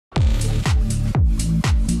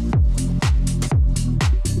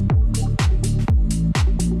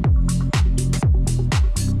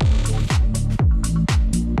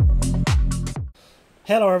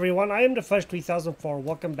Hello everyone, I am the Fush 3004.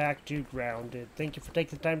 Welcome back to Grounded. Thank you for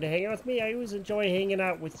taking the time to hang out with me. I always enjoy hanging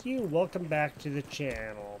out with you. Welcome back to the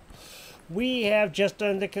channel. We have just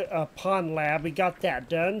done the pond lab. We got that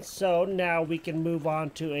done, so now we can move on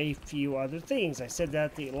to a few other things. I said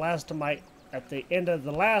that at the end of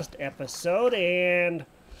the last episode, and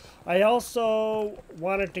I also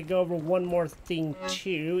wanted to go over one more thing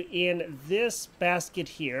too. In this basket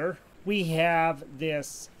here, we have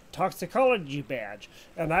this toxicology badge,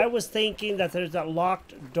 and I was thinking that there's that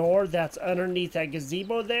locked door that's underneath that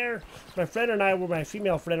gazebo there. My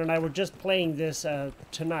female friend and I were just playing this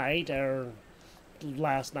tonight, or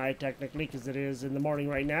last night technically, because it is in the morning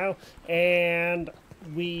right now, and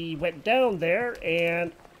we went down there,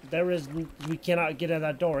 and we cannot get in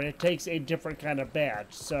that door. It takes a different kind of badge,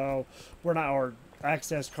 so we're not, or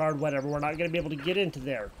access card, whatever, we're not going to be able to get into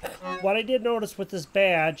there. What I did notice with this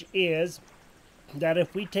badge is that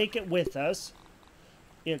if we take it with us,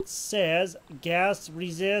 it says gas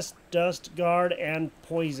resist, dust guard, and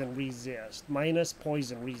poison resist. Minus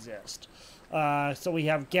poison resist. So we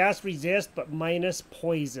have gas resist, but minus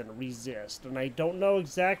poison resist. And I don't know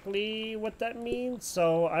exactly what that means,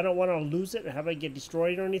 so I don't want to lose it and have it get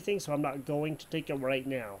destroyed or anything, so I'm not going to take it right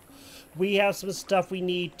now. We have some stuff we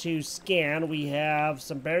need to scan. We have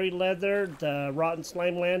some buried leather, the rotten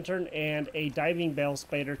slime lantern, and a diving bell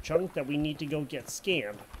spider chunk that we need to go get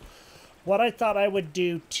scanned. What I thought I would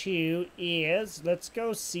do too is, let's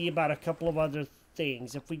go see about a couple of other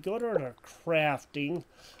things. If we go to our crafting,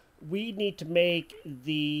 we need to make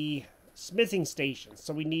the smithing station.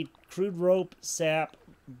 So we need crude rope, sap,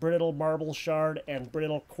 brittle marble shard, and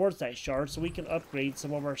brittle quartzite shard so we can upgrade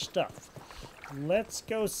some of our stuff. Let's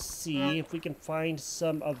go see if we can find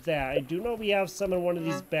some of that. I do know we have some in one of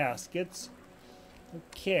these baskets.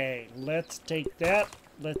 Okay, let's take that.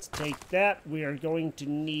 Let's take that. We are going to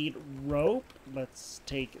need rope. Let's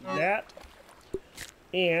take that.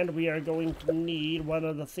 And we are going to need one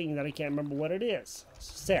other thing that I can't remember what it is.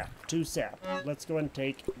 Sap. 2 sap. Let's go and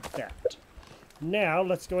take that. Now,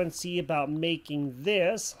 let's go and see about making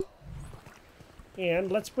this.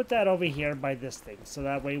 And let's put that over here by this thing. So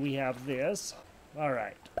that way we have this.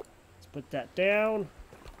 Alright. Let's put that down.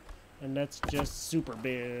 And let's just super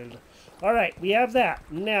build. Alright, we have that.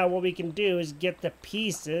 Now what we can do is get the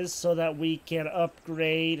pieces so that we can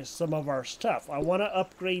upgrade some of our stuff. I want to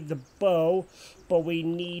upgrade the bow, but we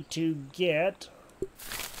need to get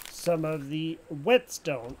some of the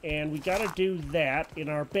whetstone. And we got to do that in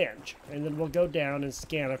our bench. And then we'll go down and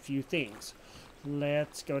scan a few things.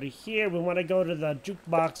 Let's go to here. We want to go to the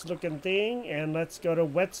jukebox looking thing, and let's go to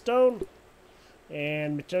whetstone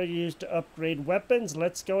and material used to upgrade weapons.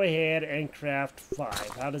 Let's go ahead and craft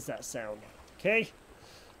 5. How does that sound? Okay.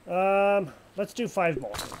 Let's do 5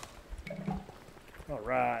 more.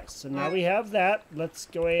 Alright, so now we have that. Let's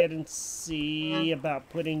go ahead and see about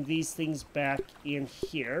putting these things back in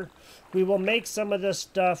here. We will make some of the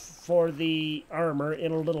stuff for the armor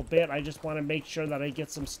in a little bit. I just want to make sure that I get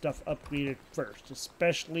some stuff upgraded first,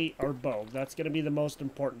 especially our bow. That's going to be the most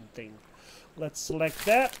important thing. Let's select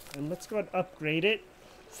that, and let's go and upgrade it.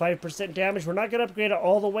 5% damage. We're not going to upgrade it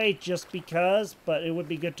all the way just because, but it would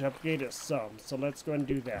be good to upgrade it some. So let's go and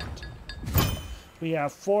do that. We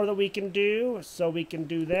have 4 that we can do, so we can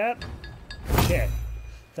do that. Okay.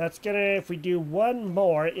 That's gonna, if we do 1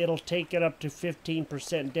 more, it'll take it up to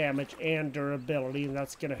 15% damage and durability, and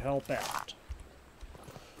that's gonna help out.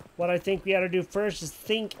 What I think we ought to do first is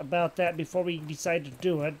think about that before we decide to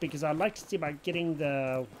do it, because I'd like to see about getting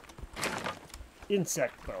the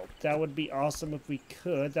insect bow. That would be awesome if we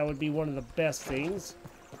could. That would be one of the best things.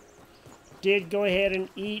 Did go ahead and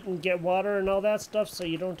eat and get water and all that stuff, so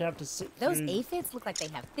you don't have to sit through. Those aphids look like they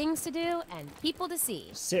have things to do and people to see.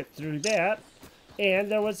 Sit through that. And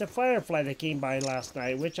there was a firefly that came by last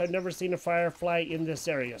night, which I've never seen a firefly in this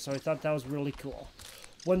area, so I thought that was really cool.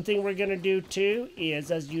 One thing we're going to do too is,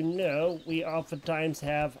 as you know, we oftentimes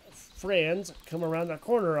have friends come around the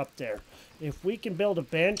corner up there. If we can build a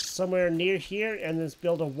bench somewhere near here and then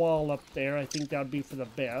build a wall up there, I think that would be for the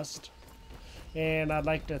best. And I'd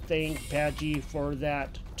like to thank Padgy for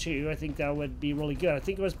that too. I think that would be really good. I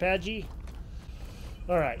think it was Padgy.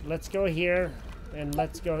 Alright, let's go here and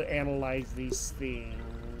let's go analyze these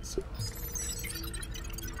things.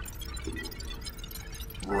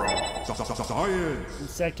 Science!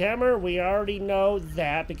 Insect hammer, we already know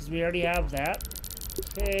that because we already have that.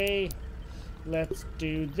 Okay, let's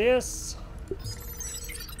do this.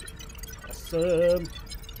 Awesome.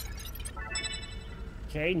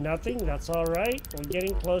 Okay, nothing. That's alright. We're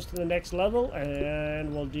getting close to the next level,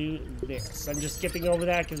 and we'll do this. I'm just skipping over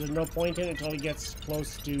that because there's no point in it until it gets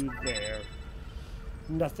close to there.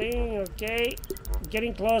 Nothing. Okay.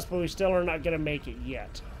 Getting close, but we still are not going to make it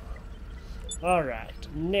yet. Alright.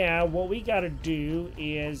 Now, what we got to do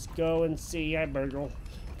is go and see... Hi, Burgle.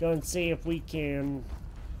 Go and see if we can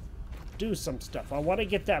do some stuff. I want to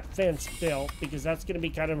get that fence built because that's going to be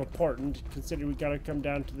kind of important considering we got to come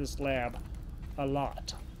down to this lab a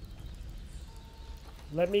lot.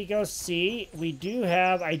 Let me go see. I do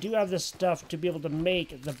have the stuff to be able to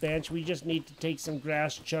make the bench. We just need to take some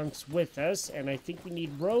grass chunks with us, and I think we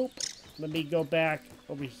need rope. Let me go back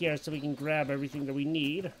over here so we can grab everything that we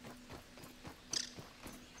need.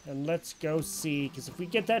 And let's go see, because if we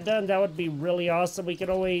get that done, that would be really awesome. We can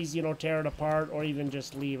always, you know, tear it apart or even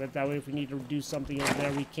just leave it. That way if we need to do something over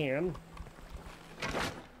there, we can.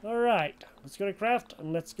 Alright, let's go to craft,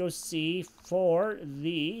 and let's go see for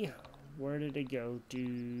the... Where did it go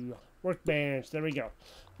to? Workbench. There we go.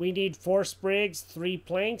 We need 4 sprigs, 3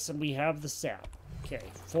 planks, and we have the sap. Okay,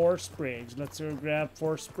 4 sprigs. Let's go grab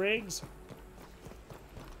 4 sprigs.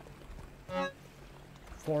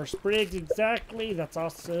 4 sprigs exactly. That's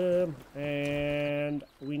awesome. And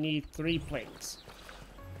we need 3 planks.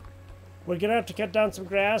 We're gonna have to cut down some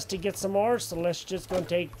grass to get some more, so let's just go and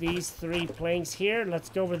take these 3 planks here. Let's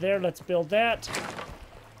go over there. Let's build that.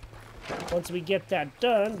 Once we get that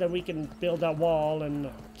done, then we can build that wall and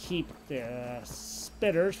keep the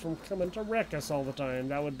spitters from coming to wreck us all the time.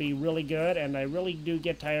 That would be really good, and I really do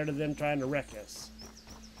get tired of them trying to wreck us.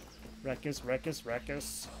 Wreck us, wreck us, wreck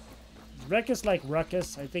us. Is wreck us like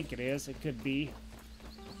ruckus? I think it is. It could be.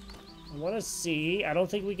 I want to see. I don't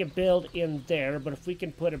think we can build in there, but if we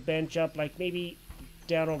can put a bench up, like maybe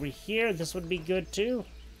down over here, this would be good too.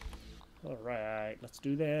 Alright, let's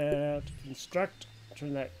do that. Construct.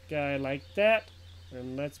 Turn that guy like that,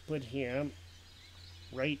 and let's put him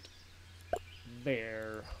right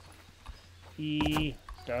there.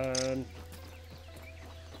 Done.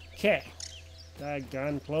 Okay.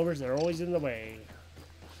 Doggone clovers, they're always in the way.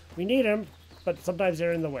 We need them, but sometimes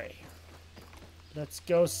they're in the way. Let's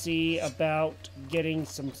go see about getting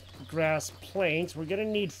some grass planks. We're gonna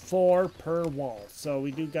need 4 per wall, so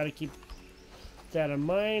we do gotta keep that in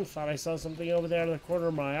mind. Thought I saw something over there in the corner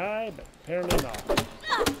of my eye, but apparently not.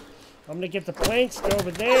 I'm gonna get the planks, go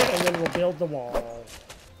over there, and then we'll build the wall.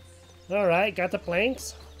 Alright, got the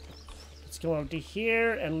planks. Let's go over to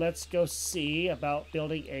here, and let's go see about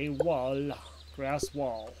building a wall. Grass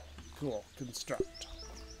wall. Cool. Construct.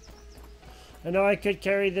 I know I could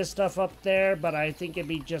carry this stuff up there, but I think it'd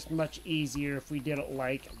be just much easier if we did it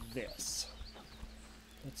like this.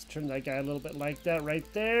 Let's turn that guy a little bit like that right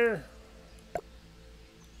there.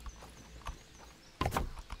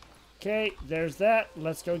 Okay, there's that.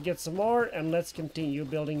 Let's go get some more, and let's continue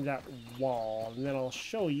building that wall. And then I'll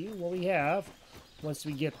show you what we have once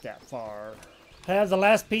we get that far. I have the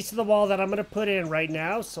last piece of the wall that I'm going to put in right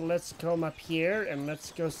now. So let's come up here, and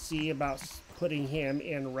let's go see about putting him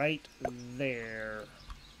in right there.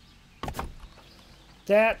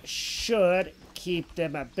 That should keep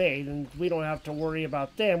them at bay, and we don't have to worry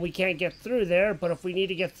about them. We can't get through there, but if we need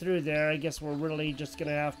to get through there, I guess we're really just gonna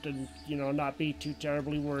have to, you know, not be too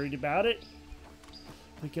terribly worried about it.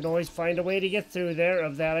 We can always find a way to get through there,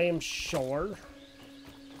 of that I am sure.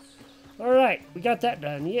 Alright, we got that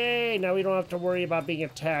done. Yay! Now we don't have to worry about being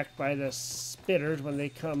attacked by the spitters when they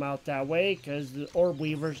come out that way, because the orb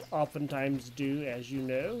weavers oftentimes do, as you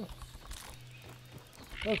know.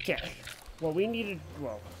 Okay, what we needed,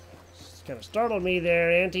 well, kind of startled me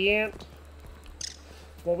there, Auntie-Ant.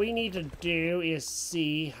 What we need to do is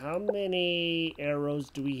see how many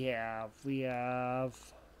arrows do we have. We have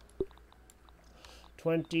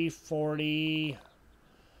 20, 40,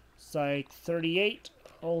 it's like 38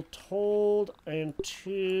 all told, and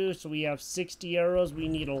 2, so we have 60 arrows. We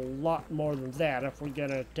need a lot more than that if we're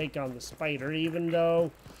gonna take on the spider, even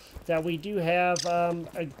though that we do have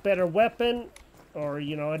a better weapon, or,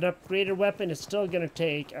 you know, an upgraded weapon. Is still going to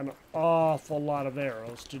take an awful lot of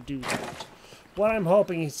arrows to do that. What I'm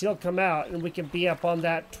hoping is he'll come out and we can be up on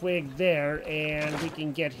that twig there and we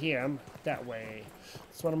can get him that way.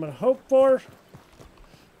 That's what I'm going to hope for.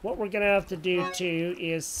 What we're going to have to do too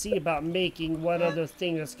is see about making one other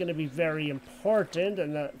thing that's going to be very important,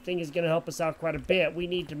 and that thing is going to help us out quite a bit. We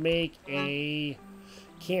need to make a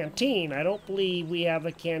canteen. I don't believe we have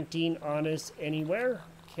a canteen on us anywhere.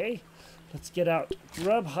 Okay. Let's get out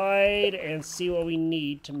grub hide and see what we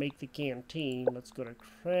need to make the canteen. Let's go to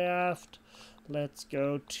craft. Let's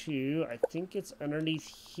go to, I think it's underneath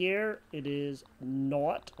here. It is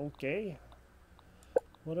not. Okay.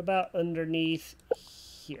 What about underneath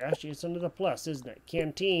here? Actually, it's under the plus, isn't it?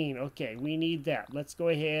 Canteen. Okay, we need that. Let's go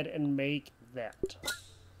ahead and make that.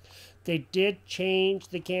 They did change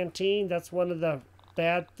the canteen. That's one of the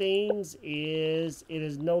bad things is it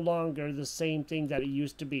is no longer the same thing that it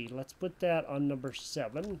used to be. Let's put that on number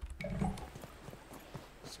 7.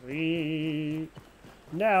 Sweet.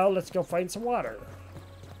 Now let's go find some water.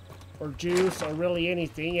 Or juice, or really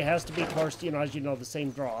anything. It has to be, of course, you know, as you know, the same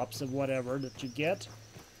drops of whatever that you get.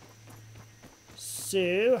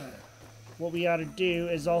 So, what we ought to do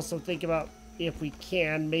is also think about, if we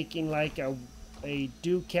can, making like a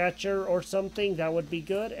dew catcher or something. That would be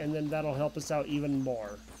good, and then that'll help us out even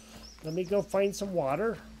more. Let me go find some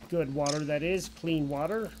water. Good water, that is. Clean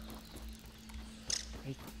water.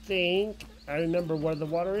 I think I remember where the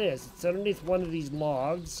water is. It's underneath one of these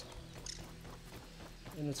logs.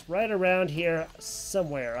 And it's right around here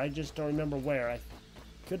somewhere. I just don't remember where. I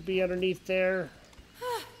could be underneath there.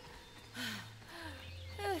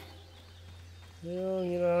 Well,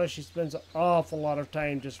 you know, she spends an awful lot of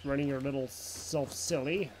time just running her little self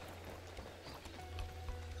silly.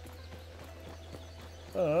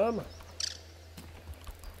 It's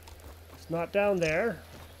not down there.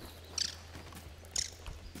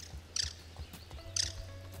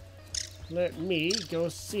 Let me go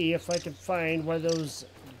see if I can find where those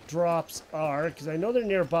drops are, because I know they're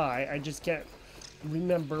nearby. I just can't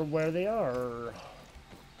remember where they are.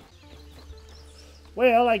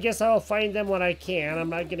 Well, I guess I'll find them when I can. I'm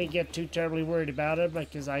not going to get too terribly worried about it,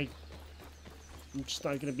 because I'm just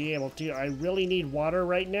not going to be able to. I really need water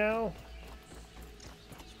right now.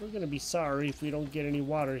 So we're going to be sorry if we don't get any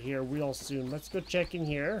water here real soon. Let's go check in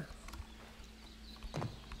here.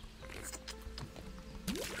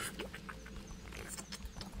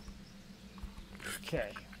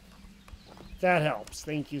 Okay. That helps.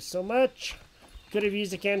 Thank you so much. Could have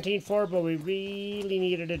used the canteen for it, but we really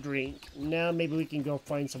needed a drink. Now maybe we can go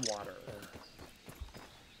find some water.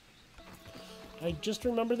 I just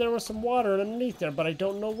remember there was some water underneath there, but I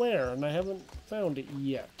don't know where, and I haven't found it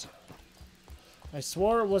yet. I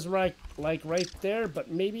swore it was right there,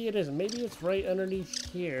 but maybe it isn't. Maybe it's right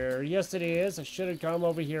underneath here. Yes, it is. I should have come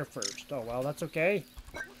over here first. Oh, well, that's okay.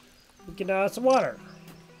 We can have some water.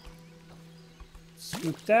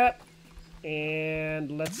 Scoop that.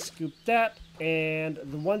 And let's scoop that. And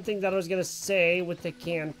the one thing that I was going to say with the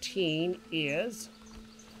canteen is,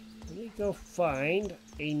 let me go find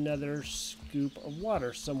another scoop of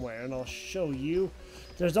water somewhere, and I'll show you.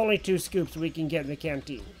 There's only 2 scoops we can get in the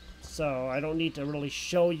canteen, so I don't need to really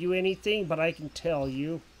show you anything, but I can tell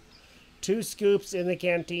you 2 scoops in the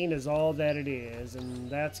canteen is all that it is, and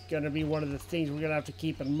that's going to be one of the things we're going to have to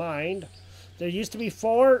keep in mind. There used to be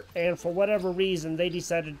 4, and for whatever reason, they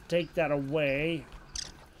decided to take that away.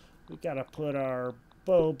 We gotta put our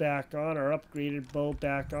bow back on, our upgraded bow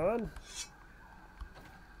back on.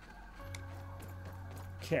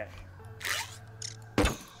 Okay.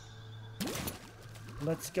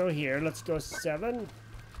 Let's go here. Let's go 7.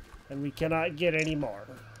 And we cannot get any more.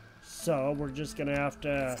 So we're just gonna have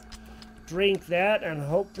to drink that and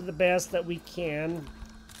hope for the best that we can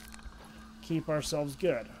keep ourselves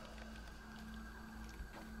good.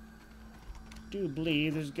 Do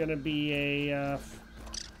believe there's gonna be a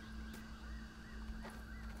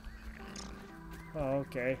oh,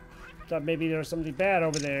 okay. Thought maybe there was something bad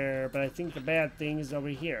over there, but I think the bad thing is over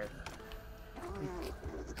here.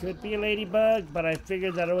 It could be a ladybug, but I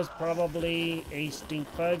figured that it was probably a stink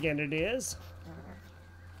bug, and it is.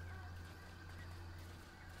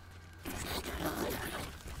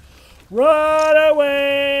 Run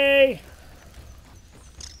away!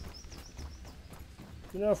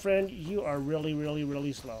 You know, friend, you are really, really,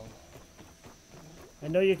 really slow. I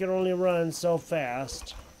know you can only run so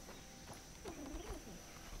fast.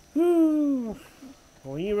 Whew.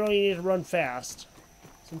 Well, you really need to run fast.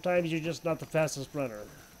 Sometimes you're just not the fastest runner.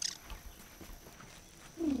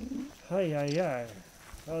 Hi, hi, hi.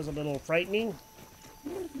 That was a little frightening.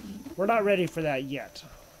 We're not ready for that yet.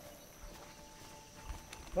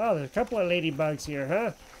 Wow, there's a couple of ladybugs here,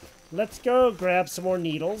 huh? Let's go grab some more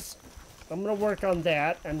needles. I'm going to work on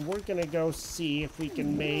that, and we're going to go see if we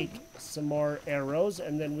can make some more arrows,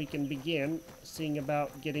 and then we can begin seeing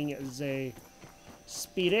about getting the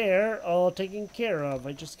speed air all taken care of.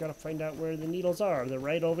 I just got to find out where the needles are. They're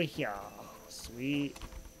right over here. Sweet.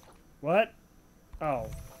 What? Oh.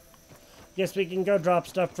 Guess we can go drop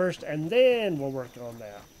stuff first, and then we'll work on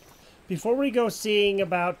that. Before we go seeing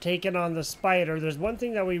about taking on the spider, there's one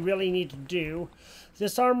thing that we really need to do.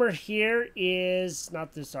 This armor here is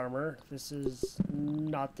not this armor. This is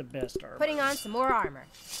not the best armor. Putting on some more armor.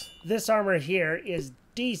 This armor here is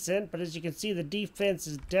decent, but as you can see, the defense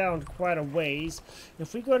is down quite a ways.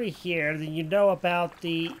 If we go to here, then you know about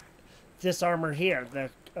this armor here, the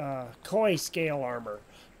koi scale armor.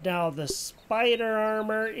 Now the spider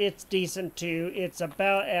armor, it's decent too. It's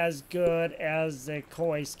about as good as the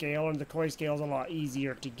koi scale, and the koi scale is a lot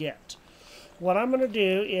easier to get. What I'm going to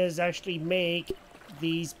do is actually make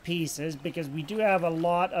these pieces, because we do have a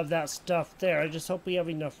lot of that stuff there. I just hope we have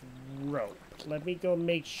enough rope. Let me go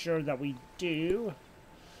make sure that we do.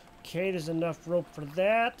 Okay, there's enough rope for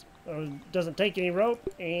that. Doesn't take any rope,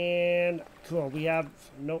 and cool, we have,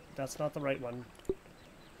 nope, that's not the right one.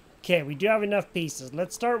 Okay, we do have enough pieces.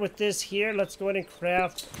 Let's start with this here. Let's go ahead and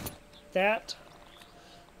craft that.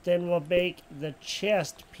 Then we'll make the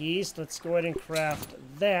chest piece. Let's go ahead and craft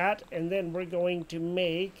that, and then we're going to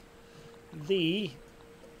make the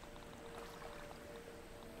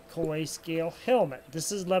koi scale helmet.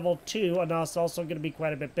 This is level 2, and it's also going to be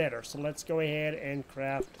quite a bit better. So let's go ahead and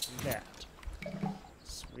craft that.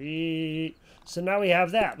 Sweet. So now we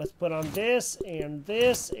have that. Let's put on this and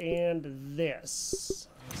this and this.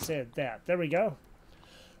 I said that. There we go.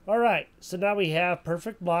 Alright, so now we have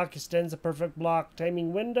perfect block, extends the perfect block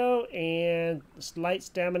timing window, and slight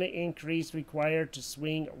stamina increase required to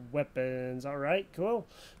swing weapons. Alright, cool.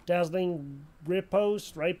 Dazzling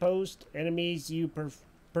riposte, enemies you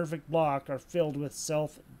perfect block are filled with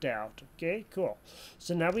self-doubt. Okay, cool.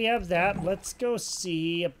 So now we have that. Let's go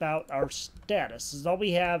see about our status. All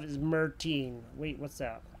we have is Mertine. Wait, what's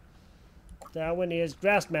that? That one is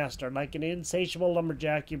Grassmaster. Like an insatiable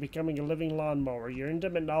lumberjack, you're becoming a living lawnmower. Your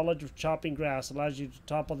intimate knowledge of chopping grass allows you to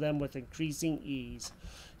topple them with increasing ease.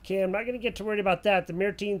 Okay, I'm not going to get too worried about that. The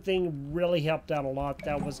Mertine thing really helped out a lot.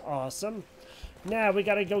 That was awesome. Now we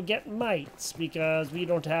got to go get mites, because we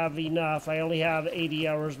don't have enough. I only have 80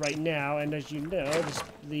 hours right now, and as you know,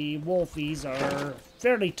 the wolfies are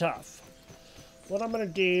fairly tough. What I'm going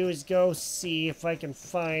to do is go see if I can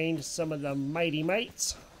find some of the mighty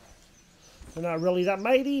mites. They're not really that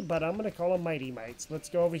mighty, but I'm going to call them mighty mites. Let's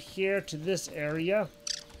go over here to this area.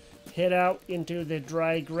 Head out into the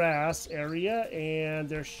dry grass area, and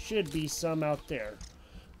there should be some out there.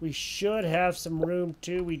 We should have some room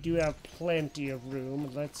too. We do have plenty of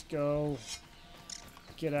room. Let's go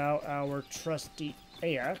get out our trusty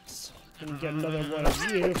axe and get another one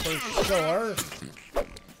of you for sure.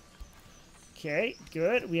 Okay,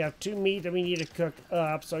 good. We have 2 meat that we need to cook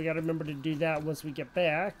up, so I got to remember to do that once we get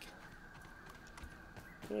back.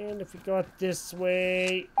 And if we go out this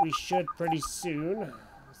way, we should pretty soon.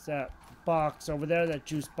 It's that box over there, that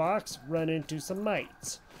juice box, run into some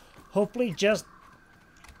mites. Hopefully just...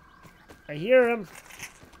 I hear him.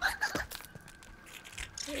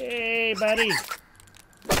 Hey, buddy.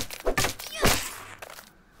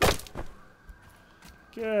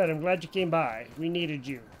 Good, I'm glad you came by. We needed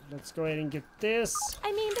you. Let's go ahead and get this.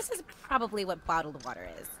 I mean, this is probably what bottled water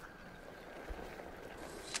is.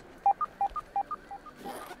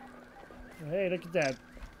 Hey, look at that.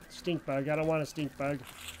 Stink bug. I don't want a stink bug.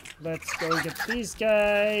 Let's go and get these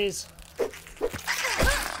guys.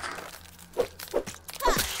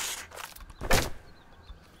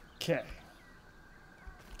 Okay.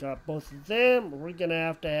 Got both of them. We're going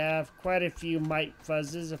to have quite a few mite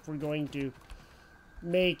fuzzes if we're going to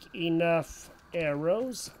make enough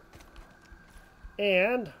arrows.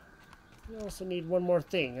 And we also need one more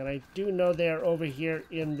thing. And I do know they're over here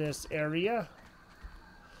in this area.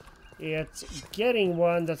 It's getting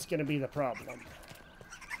one that's going to be the problem.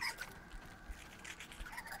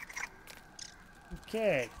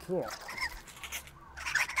 Okay, cool.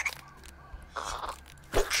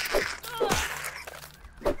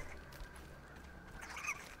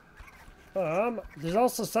 There's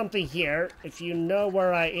also something here. If you know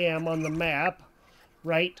where I am on the map,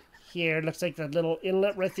 right here, looks like that little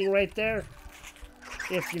inlet right thing right there.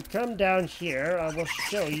 If you come down here, I will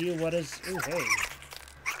show you what is... Ooh, hey.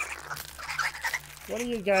 What are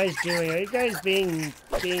you guys doing? Are you guys being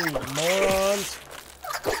morons?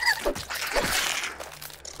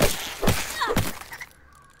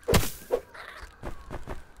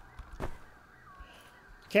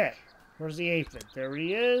 Okay, where's the aphid? There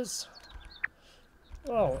he is.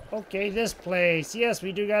 Oh, okay, this place. Yes,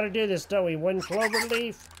 we do gotta do this, don't we? 1 clover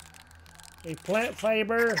leaf, a plant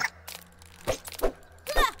fiber.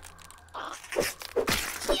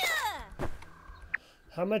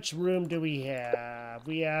 How much room do we have?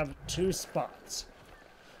 We have 2 spots.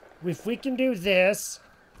 If we can do this,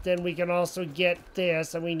 then we can also get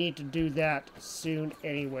this, and we need to do that soon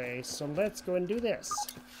anyway. So let's go and do this.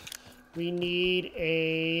 We need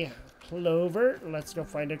a clover. Let's go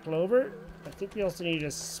find a clover. I think we also need a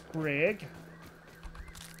sprig.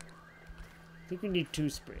 I think we need 2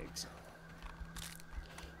 sprigs.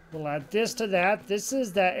 We'll add this to that. This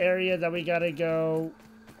is that area that we gotta go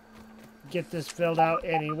get this filled out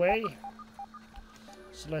anyway.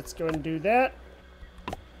 So let's go and do that.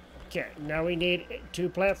 Okay, now we need 2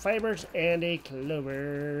 plant fibers and a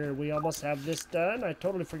clover. We almost have this done. I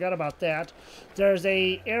totally forgot about that. There's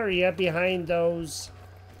a area behind those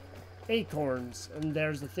acorns, and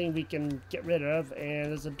there's the thing we can get rid of,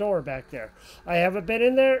 and there's a door back there. I haven't been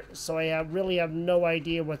in there, so I really have no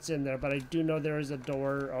idea what's in there, but I do know there is a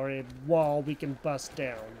door or a wall we can bust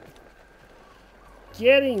down.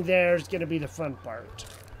 Getting there is going to be the fun part.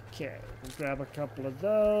 Okay, we'll grab a couple of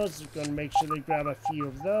those. We're going to make sure they grab a few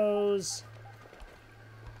of those.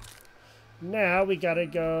 Now we got to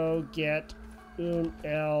go get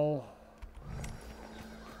el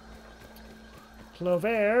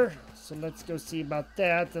clover. So let's go see about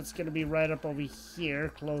that. That's going to be right up over here,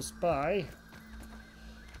 close by.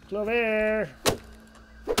 Clover!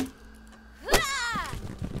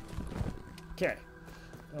 Okay.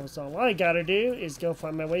 So all I got to do is go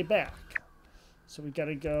find my way back. So we got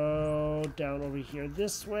to go down over here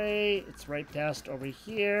this way. It's right past over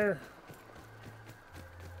here.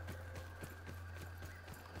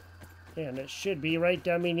 And it should be right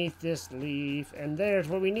down beneath this leaf. And there's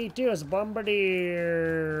what we need to do is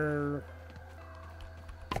Bombardier.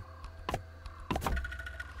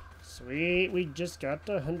 Sweet, we just got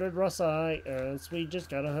 100 Rossi ants. We just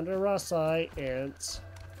got 100 Rossi ants.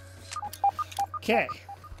 Okay.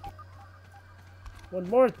 One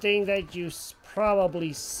more thing that you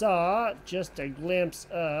probably saw just a glimpse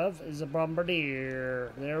of is a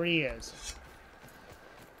Bombardier. There he is.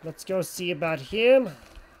 Let's go see about him.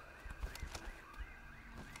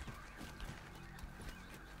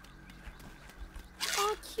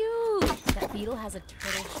 Oh, cute! That beetle has a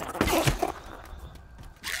turtle shell.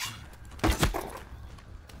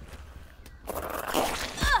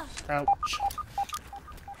 Ouch.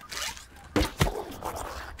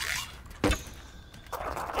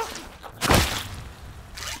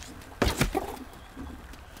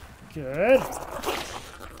 Good.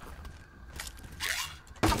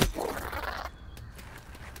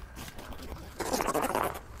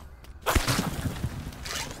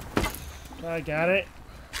 I got it.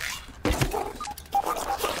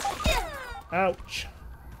 Ouch.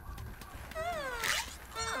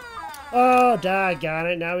 Oh, doggone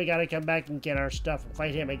it. Now we gotta come back and get our stuff and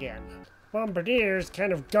fight him again. Bombardier's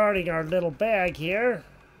kind of guarding our little bag here.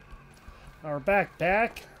 Our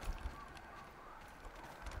backpack.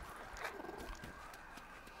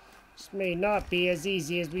 This may not be as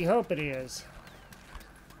easy as we hope it is.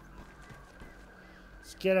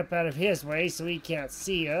 Let's get up out of his way so he can't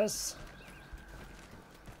see us.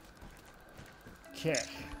 Okay.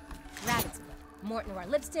 Rabbit's foot. More Noir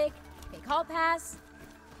lipstick. Fake hall pass.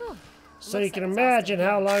 Whew. So Looks you can like it's imagine all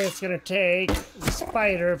how still long it's going to take the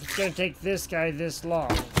spider if it's going to take this guy this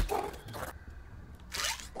long.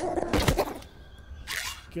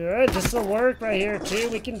 Good. This will work right here too.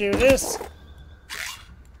 We can do this.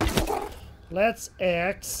 Let's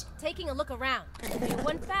X. taking a look around. New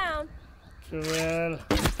one found. Good.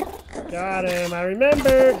 Got him. I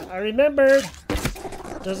remembered. I remembered.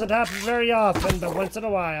 Doesn't happen very often, but once in a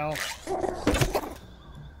while.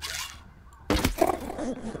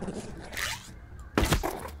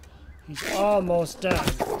 He's almost done.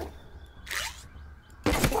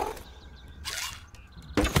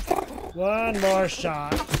 One more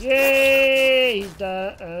shot. Yay! He's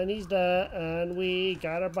done. He's done. We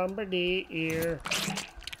got our Bombardier.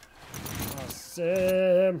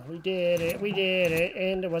 Awesome. We did it. We did it.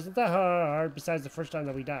 And it wasn't that hard, besides the first time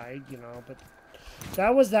that we died, you know, but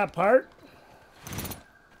that was that part.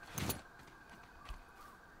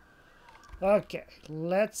 Okay,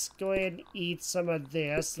 let's go ahead and eat some of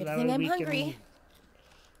this. Good That thing way I'm we hungry.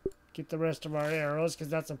 can get the rest of our arrows, because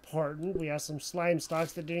that's important. We have some slime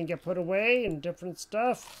stalks that didn't get put away and different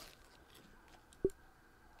stuff.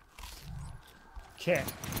 Okay.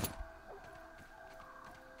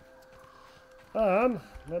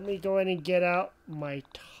 Let me go ahead and get out my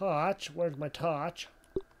torch. Where's my torch?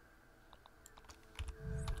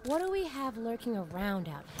 What do we have lurking around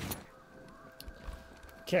out here?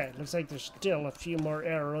 Okay, looks like there's still a few more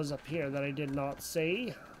arrows up here that I did not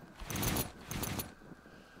see.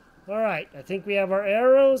 Alright, I think we have our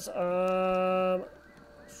arrows.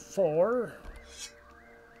 4.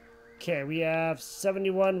 Okay, we have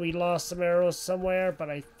 71. We lost some arrows somewhere, but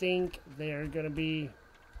I think they're going to be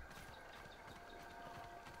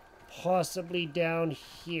possibly down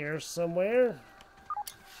here somewhere.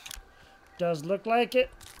 Does look like it.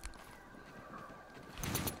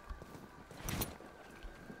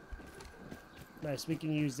 Nice, we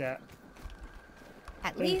can use that.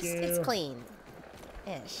 At Thank least you. it's clean.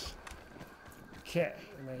 Ish. Okay,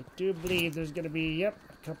 and I do believe there's going to be, yep,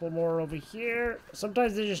 a A couple more over here.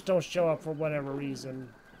 Sometimes they just don't show up for whatever reason.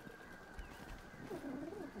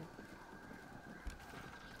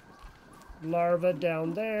 Larva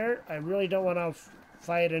down there. I really don't want to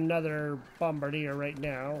fight another Bombardier right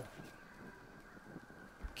now.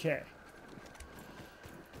 Okay.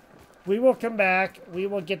 We will come back. We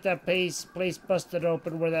will get that place busted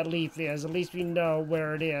open where that leaf is. At least we know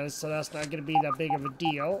where it is, so that's not going to be that big of a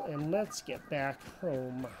deal. And let's get back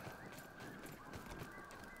home.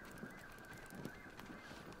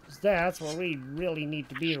 That's where we really need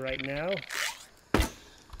to be right now.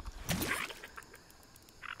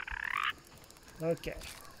 Okay.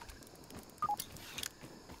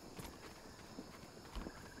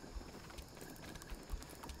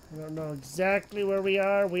 I don't know exactly where we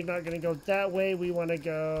are. We're not going to go that way. We want to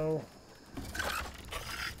go...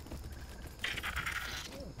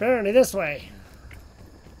 apparently this way.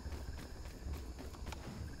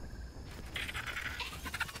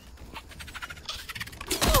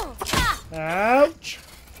 Ouch!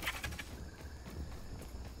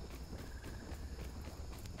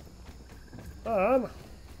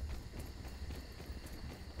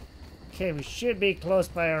 Okay, we should be close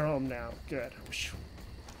by our home now. Good.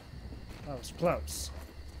 That was close.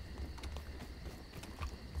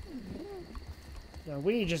 Now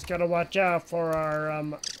we just gotta watch out for our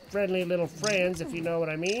friendly little friends, if you know what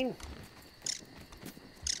I mean.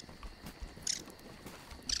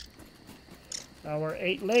 Our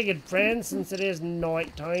eight-legged friends, since it is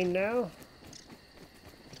night time now.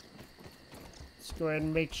 Let's go ahead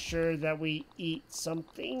and make sure that we eat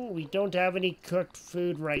something. We don't have any cooked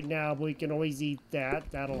food right now, but we can always eat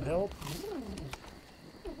that. That'll help.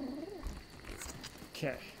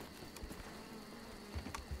 Okay.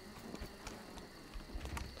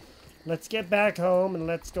 Let's get back home and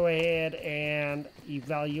let's go ahead and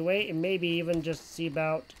evaluate and maybe even just see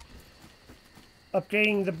about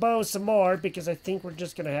upgrading the bow some more, because I think we're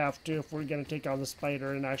just going to have to if we're going to take on the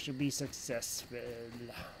spider and actually be successful.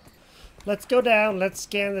 Let's go down. Let's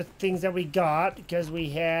scan the things that we got, because we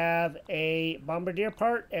have a Bombardier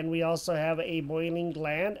part and we also have a boiling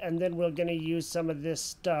gland, and then we're going to use some of this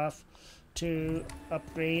stuff to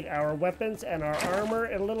upgrade our weapons and our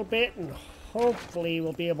armor a little bit, and hopefully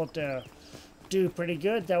we'll be able to do pretty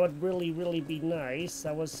good. That would really, really be nice.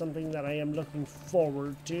 That was something that I am looking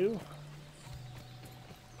forward to.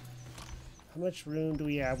 How much room do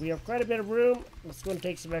we have? We have quite a bit of room. Let's go and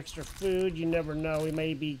take some extra food. You never know. We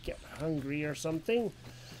may get hungry or something.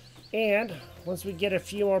 And once we get a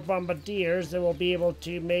few more Bombardiers, then we'll be able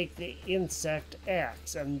to make the insect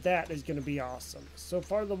axe. And that is going to be awesome. So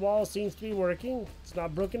far, the wall seems to be working. It's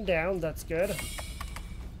not broken down. That's good.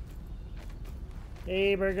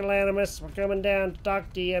 Hey, Burgalanimus. We're coming down to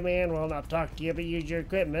talk to you, man. Well, not talk to you, but use your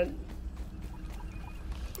equipment.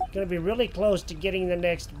 Gonna be really close to getting the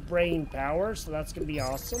next brain power, so that's gonna be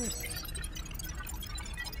awesome.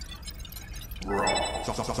 Right,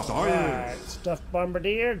 stuffed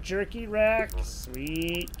Bombardier, jerky rack,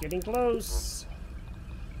 sweet, getting close.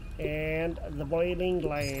 And the boiling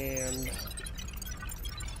gland.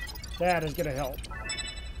 That is gonna help.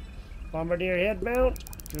 Bombardier head mount,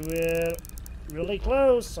 good, really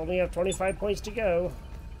close, only have 25 points to go.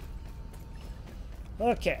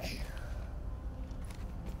 Okay.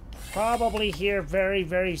 Probably here very,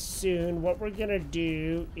 very soon. What we're gonna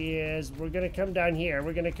do is we're gonna come down here.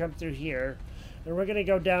 We're gonna come through here, and we're gonna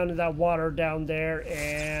go down to that water down there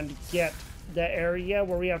and get the area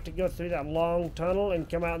where we have to go through that long tunnel and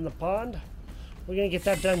come out in the pond. We're gonna get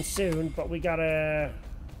that done soon, but we gotta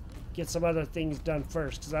get some other things done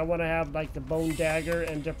first, because I want to have like the bone dagger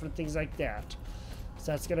and different things like that.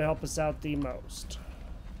 So that's gonna help us out the most.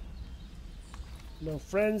 No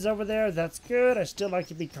friends over there. That's good. I still like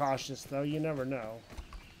to be cautious, though. You never know.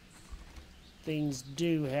 Things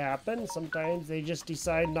do happen. Sometimes they just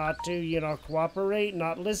decide not to, you know, cooperate,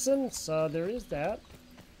 not listen. So there is that.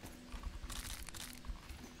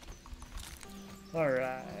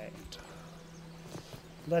 Alright.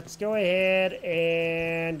 Let's go ahead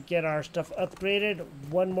and get our stuff upgraded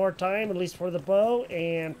one more time, at least for the bow,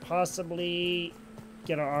 and possibly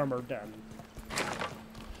get our armor done.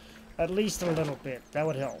 At least a little bit. That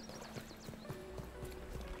would help.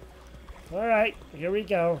 Alright, here we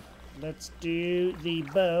go. Let's do the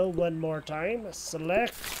bow one more time.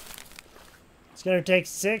 Select. It's going to take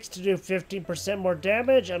 6 to do 15% more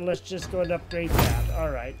damage, and let's just go and upgrade that.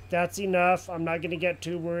 Alright, that's enough. I'm not going to get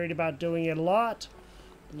too worried about doing a lot.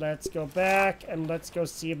 Let's go back, and let's go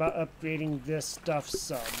see about upgrading this stuff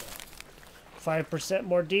some. 5%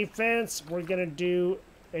 more defense. We're going to do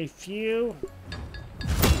a few.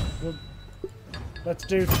 Let's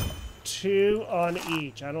do 2 on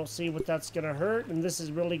each. I don't see what that's going to hurt, and this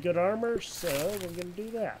is really good armor, so we're going to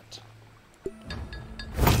do that.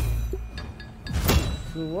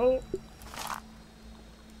 Cool.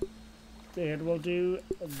 Then we'll do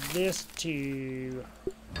this too.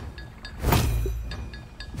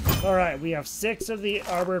 Alright, we have 6 of the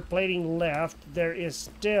armor plating left. There is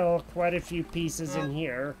still quite a few pieces in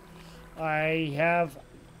here. I have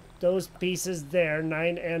those pieces there,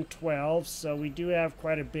 9 and 12, so we do have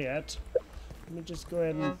quite a bit. Let me just go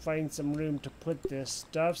ahead and find some room to put this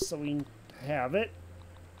stuff so we have it.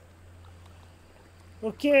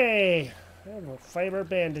 Okay, I have a fiber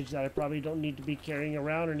bandage that I probably don't need to be carrying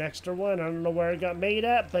around, an extra one. I don't know where it got made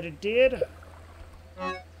at, but it did.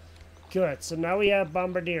 Good, so now we have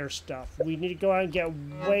Bombardier stuff. We need to go out and get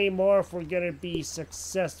way more if we're going to be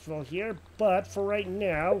successful here, but for right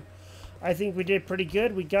now, I think we did pretty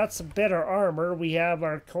good. We got some better armor. We have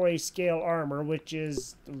our Koi scale armor, which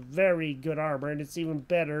is very good armor, and it's even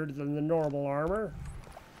better than the normal armor.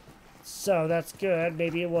 So that's good.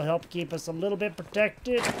 Maybe it will help keep us a little bit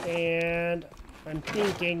protected, and I'm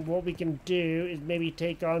thinking what we can do is maybe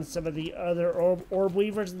take on some of the other orb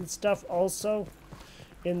weavers and stuff also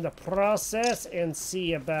in the process, and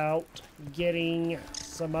see about getting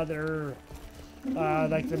some other,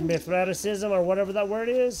 like the mithraticism or whatever that word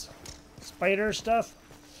is. Spider stuff.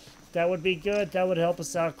 That would be good. That would help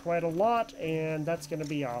us out quite a lot, and that's going to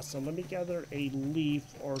be awesome. Let me gather a leaf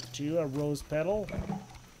or two, a rose petal.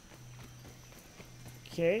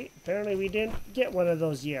 Okay, apparently we didn't get one of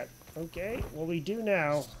those yet. Okay, well we do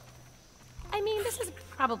now. I mean, this is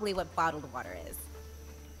probably what bottled water is.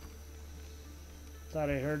 Thought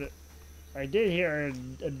I heard it. I did hear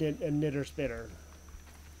a knitter spitter.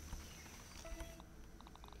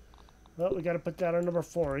 Well, we got to put that on number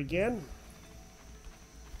 4 again.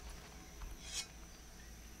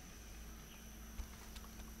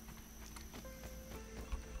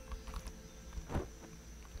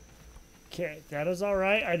 Okay, that is all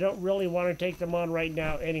right. I don't really want to take them on right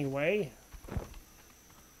now anyway.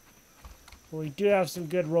 We do have some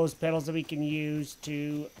good rose petals that we can use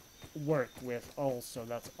to work with also.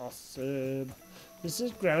 That's awesome. This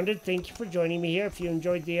is Grounded. Thank you for joining me here. If you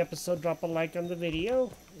enjoyed the episode, drop a like on the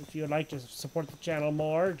video. If you would like to support the channel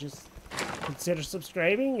more, just consider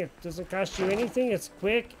subscribing. It doesn't cost you anything. It's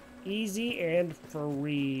quick, easy, and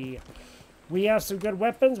free. We have some good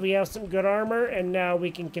weapons. We have some good armor. And now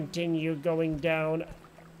we can continue going down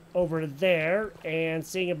over there and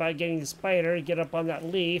seeing about getting the spider, get up on that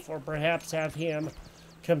leaf, or perhaps have him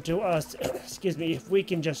come to us. Excuse me, if we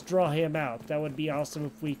can just draw him out. That would be awesome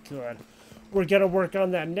if we could. We're going to work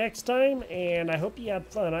on that next time, and I hope you had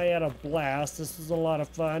fun. I had a blast. This was a lot of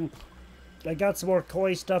fun. I got some more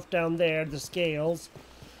koi stuff down there, the scales,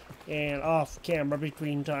 and off camera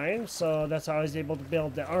between times, so that's how I was able to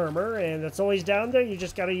build the armor, and it's always down there. You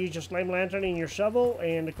just got to use your slime lantern and your shovel,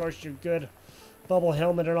 and of course your good bubble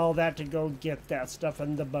helmet and all that to go get that stuff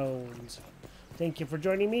in the bones. Thank you for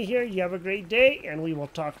joining me here. You have a great day, and we will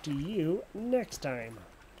talk to you next time.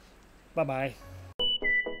 Bye-bye.